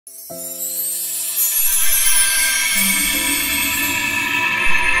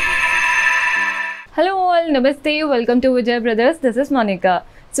Hello all, Namaste, welcome to Vijay Brothers. This is Monica.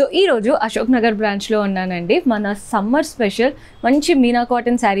 So ee roju Ashok Nagar branch lo unnanandi. Mana summer special manchi Meena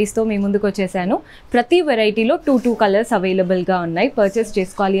cotton sarees tho mee munduku vachesanu. Prati variety lo 2 colors available ga unnai. Purchase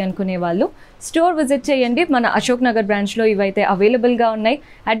cheskovali anukune vallu store visit cheyandi. Mana Ashok Nagar branch lo ivaithe available ga unnai.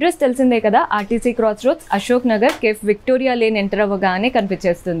 Address telisinde kada, RTC Crossroads, Ashok Nagar, Cafe Victoria Lane enter avagane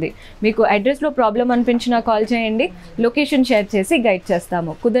kanipichestundi. Meeku address lo problem anipinchina call cheyandi. Location share chesi guide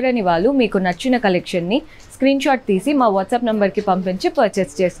chestamu. Kudarani vallu meeku nachina collection ni screen shot తీసి మా WhatsApp నెంబర్కి పంపించి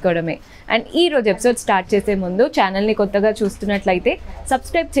purchase చేసుకోవడమే. And ఈ రోజు episode start చేసే ముందు ఛానల్ని కొత్తగా చూస్తున్నట్లయితే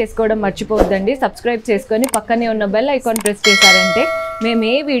సబ్స్క్రైబ్ చేసుకోవడం మర్చిపోవద్దండి. సబ్స్క్రైబ్ చేసుకొని పక్కనే ఉన్న బెల్ ఐకాన్ ప్రెస్ చేశారంటే మేము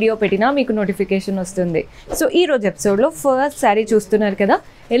ఏ వీడియో పెట్టినా మీకు నోటిఫికేషన్ వస్తుంది. సో ఈ రోజు ఎపిసోడ్లో ఫస్ట్ శారీ చూస్తున్నారు కదా,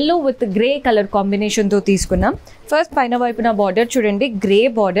 ఎల్లో విత్ గ్రే కలర్ కాంబినేషన్తో తీసుకున్నాం. ఫస్ట్ పైన వైపున బార్డర్ చూడండి, గ్రే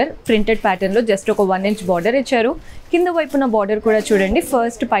బార్డర్ ప్రింటెడ్ ప్యాటర్న్లో జస్ట్ ఒక 1 inch బార్డర్ ఇచ్చారు. కింద వైపున బార్డర్ కూడా చూడండి,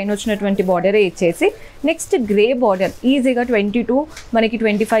 ఫస్ట్ పైన వచ్చినటువంటి బార్డరే ఇచ్చేసి నెక్స్ట్ గ్రే బార్డర్ ఈజీగా 22 మనకి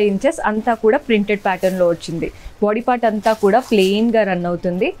 25 inches అంతా కూడా ప్రింటెడ్ ప్యాటర్న్లో వచ్చింది. బాడీ పార్ట్ అంతా కూడా ప్లెయిన్గా రన్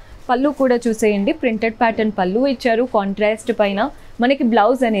అవుతుంది. పళ్ళు కూడా చూసేయండి, ప్రింటెడ్ ప్యాటర్న్ పళ్ళు ఇచ్చారు. కాంట్రాస్ట్ పైన మనకి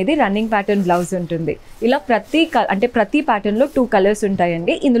బ్లౌజ్ అనేది రన్నింగ్ ప్యాటర్న్ బ్లౌజ్ ఉంటుంది. ఇలా ప్రతి ప్యాటర్న్లో 2 కలర్స్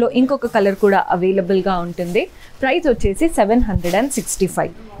ఉంటాయండి. ఇందులో ఇంకొక కలర్ కూడా అవైలబుల్గా ఉంటుంది. ప్రైస్ వచ్చేసి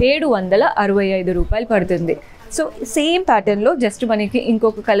 765 765 రూపాయలు పడుతుంది. సో సేమ్ ప్యాటర్న్లో జస్ట్ మనకి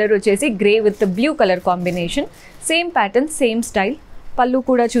ఇంకొక కలర్ వచ్చేసి grey with blue colour combination. Same pattern same style. పళ్ళు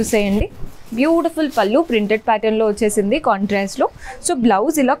కూడా చూసేయండి, బ్యూటిఫుల్ పళ్ళు ప్రింటెడ్ ప్యాటర్న్లో వచ్చేసింది కాంట్రాస్ట్లో. సో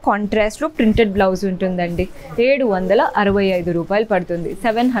బ్లౌజ్ ఇలా కాంట్రాస్ట్లో ప్రింటెడ్ బ్లౌజ్ ఉంటుందండి. 765 రూపాయలు పడుతుంది,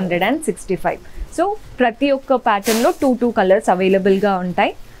 765. సో ప్రతి ఒక్క ప్యాటర్న్లో 2 కలర్స్ అవైలబుల్గా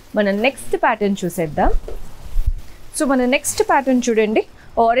ఉంటాయి. మనం నెక్స్ట్ ప్యాటర్న్ చూసేద్దాం. సో మన నెక్స్ట్ ప్యాటర్న్ చూడండి,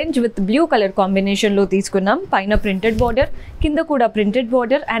 ఆరెంజ్ విత్ బ్లూ కలర్ కాంబినేషన్లో తీసుకున్నాం. పైన ప్రింటెడ్ బార్డర్, కింద కూడా printed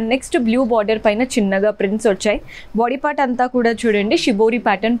border and next blue border పైన చిన్నగా ప్రింట్స్ వచ్చాయి. బాడీ పార్ట్ అంతా కూడా చూడండి షిబోరి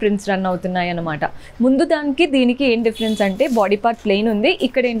ప్యాటర్న్ ప్రింట్స్ రన్ అవుతున్నాయి అన్నమాట. ముందు దానికి దీనికి ఏం డిఫరెన్స్ అంటే బాడీ పార్ట్ ప్లెయిన్ ఉంది,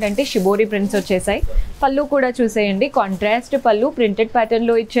 ఇక్కడ ఏంటంటే షిబోరి ప్రింట్స్ వచ్చేసాయి. పళ్ళు కూడా చూసేయండి, కాంట్రాస్ట్ పళ్ళు ప్రింటెడ్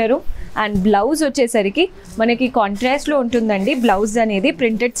ప్యాటర్న్లో ఇచ్చారు. అండ్ బ్లౌజ్ వచ్చేసరికి మనకి కాంట్రాస్ట్లో ఉంటుందండి. బ్లౌజ్ అనేది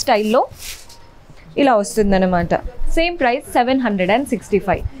ప్రింటెడ్ స్టైల్లో ఇలా వస్తుందన్నమాట. సేమ్ ప్రైస్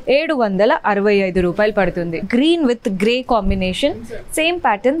 765 765 రూపాయలు పడుతుంది. Green with grey combination, same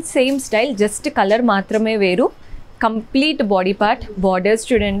pattern same style, just colour మాత్రమే వేరు. కంప్లీట్ బాడీ పార్ట్ బార్డర్స్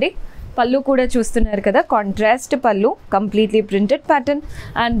చూడండి. పళ్ళు కూడా చూస్తున్నారు కదా, కాంట్రాస్ట్ పళ్ళు completely printed pattern.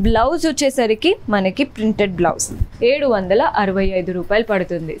 And blouse వచ్చేసరికి మనకి ప్రింటెడ్ బ్లౌజ్ 765 రూపాయలు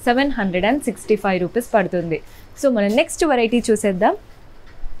పడుతుంది, 765 రూపీస్ పడుతుంది. సో మనం నెక్స్ట్ వెరైటీ చూసేద్దాం.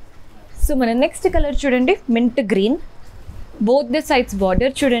 సో మన నెక్స్ట్ కలర్ చూడండి, mint green. Both the sides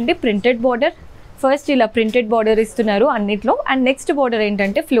border చూడండి, ప్రింటెడ్ బార్డర్. ఫస్ట్ ఇలా ప్రింటెడ్ బార్డర్ ఇస్తున్నారు అన్నిట్లో. అండ్ నెక్స్ట్ బార్డర్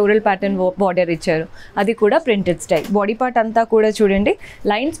ఏంటంటే ఫ్లోరల్ ప్యాటర్న్ బార్డర్ ఇచ్చారు, అది కూడా ప్రింటెడ్ స్టైల్. బాడీ పార్ట్ అంతా కూడా చూడండి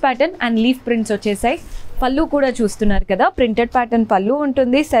lines pattern and leaf prints వచ్చేసాయి. పళ్ళు కూడా చూస్తున్నారు కదా, ప్రింటెడ్ ప్యాటర్న్ పళ్ళు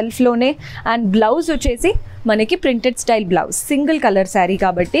ఉంటుంది సెల్ఫ్లోనే. అండ్ బ్లౌజ్ వచ్చేసి మనకి printed style blouse, single colour sari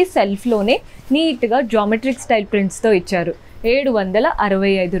కాబట్టి సెల్ఫ్లోనే నీట్గా జామెట్రిక్ స్టైల్ ప్రింట్స్తో ఇచ్చారు.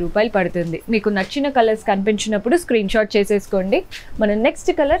 765 రూపాయలు పడుతుంది. మీకు నచ్చిన కలర్స్ కనిపించినప్పుడు స్క్రీన్ షాట్ చేసేసుకోండి. మన next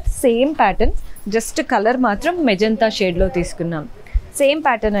colour same pattern, just colour మాత్రం మెజంతా షేడ్లో తీసుకున్నాం. సేమ్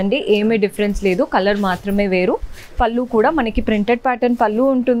ప్యాటర్న్ అండి, ఏమీ డిఫరెన్స్ లేదు, కలర్ మాత్రమే వేరు. పళ్ళు కూడా మనకి ప్రింటెడ్ ప్యాటర్న్ పళ్ళు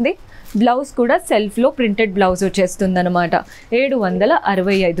ఉంటుంది. బ్లౌజ్ కూడా సెల్ఫ్లో ప్రింటెడ్ బ్లౌజ్ వచ్చేస్తుంది అనమాట.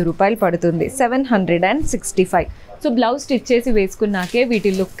 765 రూపాయలు పడుతుంది, 765. సో బ్లౌజ్ స్టిచ్ చేసి వేసుకున్నాకే వీటి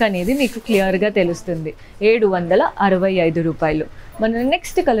లుక్ అనేది మీకు క్లియర్గా తెలుస్తుంది. 765 రూపాయలు. మన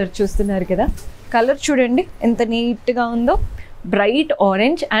నెక్స్ట్ కలర్ చూస్తున్నారు కదా, కలర్ చూడండి ఎంత నీట్గా ఉందో, bright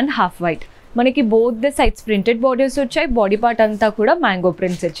orange and half white. మనకి both the sides printed borders వచ్చాయి. బాడీ పార్ట్ అంతా కూడా మ్యాంగో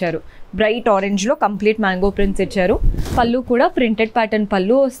ప్రింట్స్ ఇచ్చారు. బ్రైట్ ఆరెంజ్లో కంప్లీట్ మ్యాంగో ప్రింట్స్ ఇచ్చారు. పళ్ళు కూడా ప్రింటెడ్ ప్యాటర్న్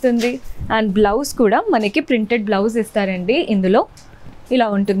పళ్ళు వస్తుంది. అండ్ బ్లౌజ్ కూడా మనకి ప్రింటెడ్ బ్లౌజ్ ఇస్తారండి. ఇందులో ఇలా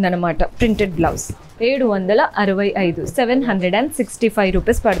ఉంటుందన్నమాట ప్రింటెడ్ బ్లౌజ్. 765 765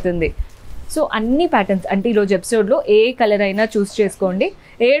 రూపీస్ పడుతుంది. సో అన్ని ప్యాటర్న్స్ అంటే ఈరోజు ఎపిసోడ్లో ఏ కలర్ అయినా చూస్ చేసుకోండి.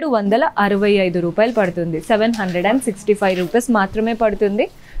 765 రూపాయలు పడుతుంది, 765 రూపీస్ మాత్రమే పడుతుంది.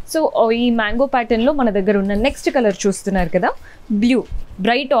 సో ఈ మ్యాంగో ప్యాటర్న్లో మన దగ్గర ఉన్న నెక్స్ట్ కలర్ చూస్తున్నారు కదా, బ్లూ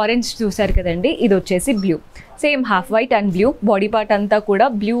బ్రైట్ ఆరెంజ్ చూసారు కదండి, ఇది వచ్చేసి blue. Same half white and blue. Body part అంతా కూడా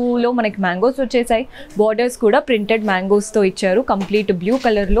బ్లూలో మనకి మ్యాంగోస్ వచ్చేసాయి. బార్డర్స్ కూడా ప్రింటెడ్ మ్యాంగోస్తో ఇచ్చారు కంప్లీట్ బ్లూ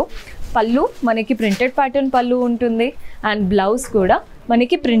కలర్లో. పళ్ళు మనకి ప్రింటెడ్ ప్యాటర్న్ పళ్ళు ఉంటుంది. అండ్ బ్లౌజ్ కూడా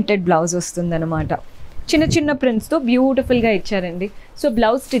మనకి ప్రింటెడ్ బ్లౌజ్ వస్తుంది అనమాట. చిన్న చిన్న ప్రింట్స్తో బ్యూటిఫుల్గా ఇచ్చారండి. సో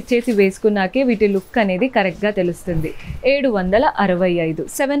బ్లౌజ్ స్టిచ్ చేసి వేసుకున్నాకే వీటి లుక్ అనేది కరెక్ట్గా తెలుస్తుంది. 765,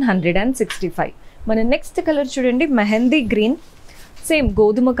 765. మన నెక్స్ట్ కలర్ చూడండి, మెహందీ గ్రీన్. సేమ్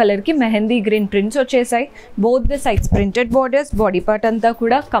గోధుమ కలర్కి మెహందీ గ్రీన్ ప్రింట్స్ వచ్చేసాయి. Both the sides printed borders. Body part అంతా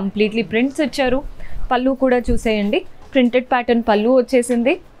కూడా కంప్లీట్లీ ప్రింట్స్ ఇచ్చారు. పళ్ళు కూడా చూసేయండి, ప్రింటెడ్ ప్యాటర్న్ పళ్ళు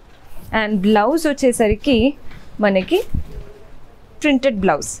వచ్చేసింది. అండ్ బ్లౌజ్ వచ్చేసరికి మనకి ప్రింటెడ్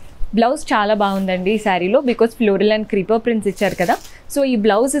బ్లౌజ్ చాలా బాగుందండి ఈ శారీలో, because floral and creeper prints ఇచ్చారు కదా. సో ఈ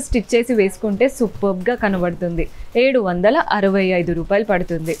బ్లౌజ్ స్టిచ్ చేసి వేసుకుంటే సూపర్గా కనబడుతుంది. 765 రూపాయలు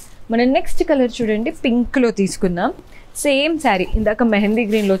పడుతుంది. మనం నెక్స్ట్ కలర్ చూడండి, పింక్లో తీసుకుందాం. సేమ్ శారీ, ఇందాక మెహందీ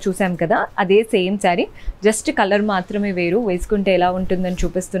గ్రీన్లో చూసాం కదా, అదే సేమ్ శారీ, జస్ట్ కలర్ మాత్రమే వేరు. వేసుకుంటే ఎలా ఉంటుందని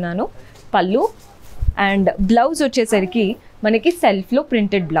చూపిస్తున్నాను. పళ్ళు అండ్ బ్లౌజ్ వచ్చేసరికి మనకి సెల్ఫ్లో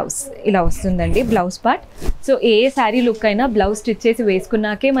ప్రింటెడ్ బ్లౌజ్ ఇలా వస్తుందండి బ్లౌజ్ పార్ట్. సో ఏ శారీ లుక్ అయినా బ్లౌజ్ స్టిచ్ చేసి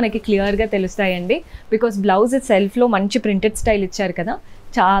వేసుకున్నాకే మనకి క్లియర్గా తెలుస్తాయండి, బికాస్ బ్లౌజ్ సెల్ఫ్లో మంచి ప్రింటెడ్ స్టైల్ ఇచ్చారు కదా,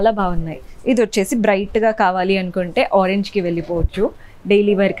 చాలా బాగున్నాయి. ఇది వచ్చేసి బ్రైట్గా కావాలి అనుకుంటే ఆరెంజ్కి వెళ్ళిపోవచ్చు.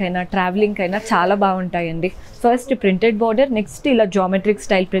 డైలీ వేర్కి అయినా ట్రావెలింగ్కి అయినా చాలా బాగుంటాయండి. ఫస్ట్ ప్రింటెడ్ బార్డర్, నెక్స్ట్ ఇలా జామెట్రిక్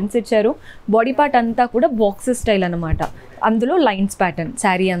స్టైల్ ప్రింట్స్ ఇచ్చారు. బాడీ పార్ట్ అంతా కూడా బాక్సెస్ స్టైల్ అనమాట, అందులో లైన్స్ ప్యాటర్న్.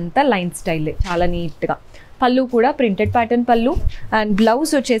 శారీ అంతా లైన్ స్టైలే, చాలా నీట్గా. పళ్ళు కూడా ప్రింటెడ్ ప్యాటర్న్ పళ్ళు. అండ్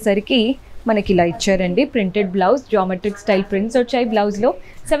బ్లౌజ్ వచ్చేసరికి మనకి ఇలా ఇచ్చారండి, printed blouse, geometric style prints వచ్చాయి బ్లౌజ్లో.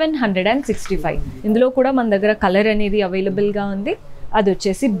 765. ఇందులో కూడా మన దగ్గర కలర్ అనేది అవైలబుల్గా ఉంది. అది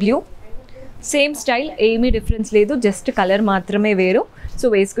వచ్చేసి బ్లూ. సేమ్ స్టైల్, ఏమీ డిఫరెన్స్ లేదు, జస్ట్ కలర్ మాత్రమే వేరు. సో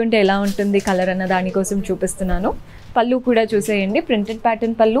వేసుకుంటే ఎలా ఉంటుంది కలర్ అన్న దానికోసం చూపిస్తున్నాను. పళ్ళు కూడా చూసేయండి, ప్రింటెడ్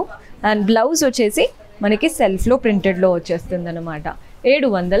ప్యాటర్న్ పళ్ళు. అండ్ బ్లౌజ్ వచ్చేసి మనకి సెల్ఫ్లో ప్రింటెడ్లో వచ్చేస్తుంది అనమాట.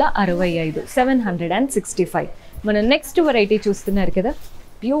 765, 765. మనం నెక్స్ట్ వెరైటీ చూస్తున్నారు కదా,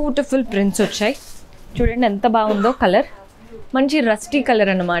 బ్యూటిఫుల్ ప్రింట్స్ వచ్చాయి. చూడండి ఎంత బాగుందో కలర్, మంచి రస్టీ కలర్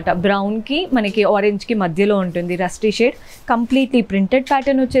అనమాట. బ్రౌన్కి మనకి ఆరెంజ్కి మధ్యలో ఉంటుంది rusty shade. Completely printed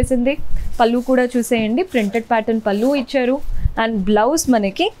pattern వచ్చేసింది. పళ్ళు కూడా చూసేయండి, ప్రింటెడ్ ప్యాటర్న్ పళ్ళు ఇచ్చారు. అండ్ బ్లౌజ్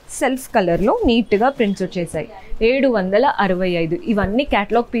మనకి సెల్ఫ్ కలర్లో నీట్గా ప్రింట్స్ వచ్చేసాయి. 765. ఇవన్నీ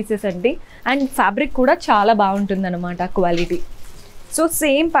క్యాటలాగ్ పీసెస్ అండి. అండ్ ఫ్యాబ్రిక్ కూడా చాలా బాగుంటుంది అనమాట, quality. So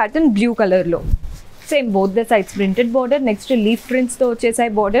same pattern blue కలర్లో, same both the sides printed border. Next leaf ప్రింట్స్తో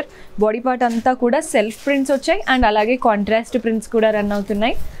వచ్చేసాయి బార్డర్. బాడీ పార్ట్ అంతా కూడా సెల్ఫ్ ప్రింట్స్ వచ్చాయి. అండ్ అలాగే కాంట్రాస్ట్ ప్రింట్స్ కూడా రన్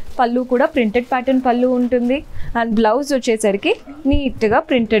అవుతున్నాయి. పళ్ళు కూడా ప్రింటెడ్ ప్యాటర్న్ పళ్ళు ఉంటుంది. అండ్ బ్లౌజ్ వచ్చేసరికి నీట్గా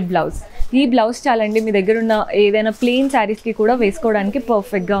ప్రింటెడ్ బ్లౌజ్. ఈ బ్లౌజ్ చాలండి, మీ దగ్గర ఉన్న ఏదైనా ప్లెయిన్ శారీస్కి కూడా వేసుకోవడానికి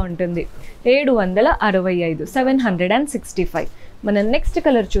పర్ఫెక్ట్గా ఉంటుంది. 765, 765. మన నెక్స్ట్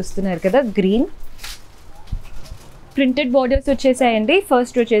కలర్ చూస్తున్నారు కదా, గ్రీన్. Printed borders వచ్చేసాయండి.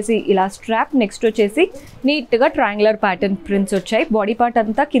 ఫస్ట్ వచ్చేసి ఇలా స్ట్రాప్, నెక్స్ట్ వచ్చేసి నీట్గా ట్రయాంగులర్ ప్యాటర్న్ ప్రింట్స్ వచ్చాయి. బాడీ పార్ట్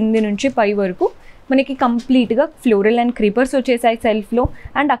అంతా కింది నుంచి పై వరకు మనకి కంప్లీట్గా ఫ్లోరల్ అండ్ క్రీపర్స్ వచ్చేసాయి సెల్ఫ్లో.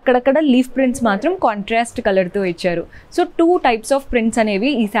 అండ్ అక్కడక్కడ లీఫ్ ప్రింట్స్ మాత్రం కాంట్రాస్ట్ కలర్తో ఇచ్చారు. సో 2 టైప్స్ ఆఫ్ ప్రింట్స్ అనేవి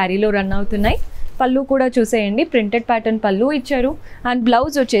ఈ శారీలో రన్ అవుతున్నాయి. పళ్ళు కూడా చూసేయండి, ప్రింటెడ్ ప్యాటర్న్ పళ్ళు ఇచ్చారు. అండ్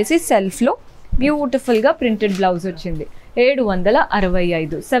బ్లౌజ్ వచ్చేసి సెల్ఫ్లో బ్యూటిఫుల్గా ప్రింటెడ్ బ్లౌజ్ వచ్చింది.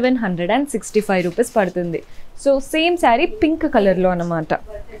 765, 765 రూపీస్ పడుతుంది. సో సేమ్ శారీ పింక్ కలర్లో అనమాట.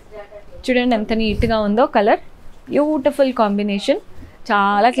 చూడండి ఎంత నీట్గా ఉందో కలర్, బ్యూటిఫుల్ కాంబినేషన్,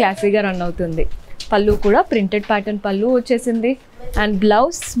 చాలా క్లాసీగా రన్ అవుతుంది. పళ్ళు కూడా ప్రింటెడ్ ప్యాటర్న్ పళ్ళు వచ్చేసింది. అండ్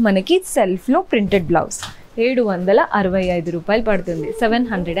బ్లౌజ్ మనకి సెల్ఫ్లో ప్రింటెడ్ బ్లౌజ్. 765 రూపాయలు పడుతుంది.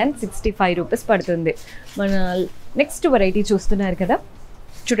 765 రూపీస్ పడుతుంది. మన నెక్స్ట్ వెరైటీ చూస్తున్నారు కదా,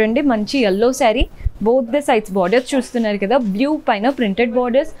 చూడండి మంచి yellow sari. Both the sides borders చూస్తున్నారు కదా, బ్లూ పైన ప్రింటెడ్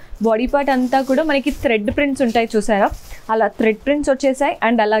బార్డర్స్. బాడీ పార్ట్ అంతా కూడా మనకి థ్రెడ్ ప్రింట్స్ ఉంటాయి చూసారా, అలా థ్రెడ్ ప్రింట్స్ వచ్చేసాయి.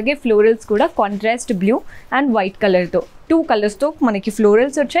 అండ్ అలాగే ఫ్లోరల్స్ కూడా కాంట్రాస్ట్ బ్లూ అండ్ వైట్ కలర్తో 2 కలర్స్తో మనకి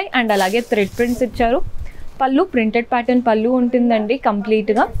ఫ్లోరల్స్ వచ్చాయి. అండ్ అలాగే థ్రెడ్ ప్రింట్స్ ఇచ్చారు. పళ్ళు ప్రింటెడ్ ప్యాటర్న్ పళ్ళు ఉంటుందండి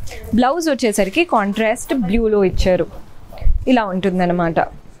కంప్లీట్గా. బ్లౌజ్ వచ్చేసరికి కాంట్రాస్ట్ బ్లూలో ఇచ్చారు, ఇలా ఉంటుందన్నమాట.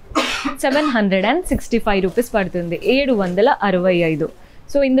 765 రూపీస్ పడుతుంది. 765.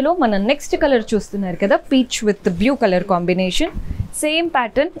 సో ఇందులో మనం నెక్స్ట్ కలర్ చూస్తున్నారు కదా, peach with blue colour combination. Same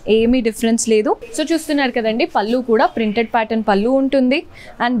pattern, ఏమీ డిఫరెన్స్ లేదు. సో చూస్తున్నారు కదండి, పళ్ళు కూడా ప్రింటెడ్ ప్యాటర్న్ పళ్ళు ఉంటుంది.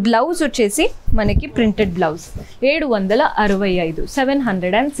 అండ్ బ్లౌజ్ వచ్చేసి మనకి ప్రింటెడ్ బ్లౌజ్. 765,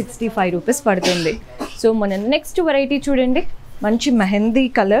 765 రూపీస్ పడుతుంది. సో మన నెక్స్ట్ వెరైటీ చూడండి, మంచి మెహందీ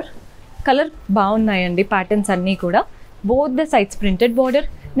కలర్ బాగున్నాయండి ప్యాటర్న్స్ అన్నీ కూడా. Both the sides printed border.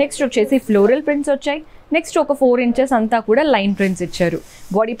 Next వచ్చేసి ఫ్లోరల్ ప్రింట్స్ వచ్చాయి. నెక్స్ట్ ఒక 4 ఇంచెస్ అంతా కూడా లైన్ ప్రింట్స్ ఇచ్చారు.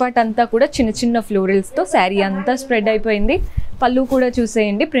 బాడీ పార్ట్ అంతా కూడా చిన్న చిన్న ఫ్లోరల్స్తో శారీ అంతా స్ప్రెడ్ అయిపోయింది. పళ్ళు కూడా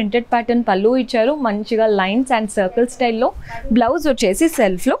చూసేయండి, ప్రింటెడ్ ప్యాటర్న్ పళ్ళు ఇచ్చారు, మంచిగా లైన్స్ అండ్ సర్కిల్ స్టైల్లో. బ్లౌజ్ వచ్చేసి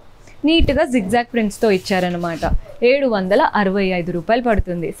సెల్ఫ్లో నీట్గా జిగ్జాగ్ ప్రింట్స్తో ఇచ్చారనమాట. 765 రూపాయలు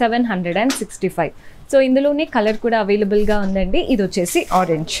పడుతుంది, 765. సో ఇందులోనే కలర్ కూడా అవైలబుల్గా ఉందండి. ఇది వచ్చేసి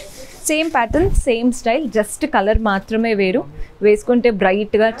orange. Same pattern, same style, just colour మాత్రమే వేరు. వేసుకుంటే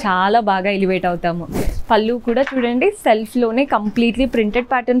బ్రైట్గా చాలా బాగా ఎలివేట్ అవుతాము. పళ్ళు కూడా చూడండి, సెల్ఫ్లోనే కంప్లీట్లీ ప్రింటెడ్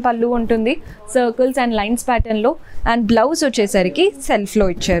ప్యాటర్న్ పళ్ళు ఉంటుంది, సర్కిల్స్ అండ్ లైన్స్ ప్యాటర్న్లో. అండ్ బ్లౌజ్ వచ్చేసరికి సెల్ఫ్లో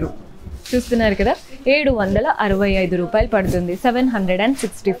ఇచ్చారు. చూస్తున్నారు కదా, 765 రూపాయలు పడుతుంది,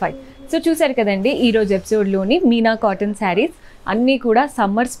 765. సో చూసారు కదండి ఈరోజు ఎపిసోడ్లోని మీనా కాటన్ శారీస్ అన్నీ కూడా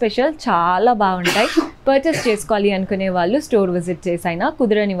సమ్మర్ స్పెషల్, చాలా బాగుంటాయి. పర్చేస్ చేసుకోవాలి అనుకునే వాళ్ళు స్టోర్ విజిట్ చేసి అయినా,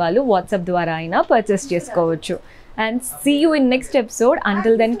 కుదరని వాళ్ళు వాట్సాప్ ద్వారా అయినా పర్చేస్ చేసుకోవచ్చు. And see you in next episode.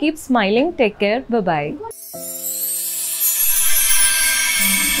 Until then, keep smiling. Take care. Bye-bye.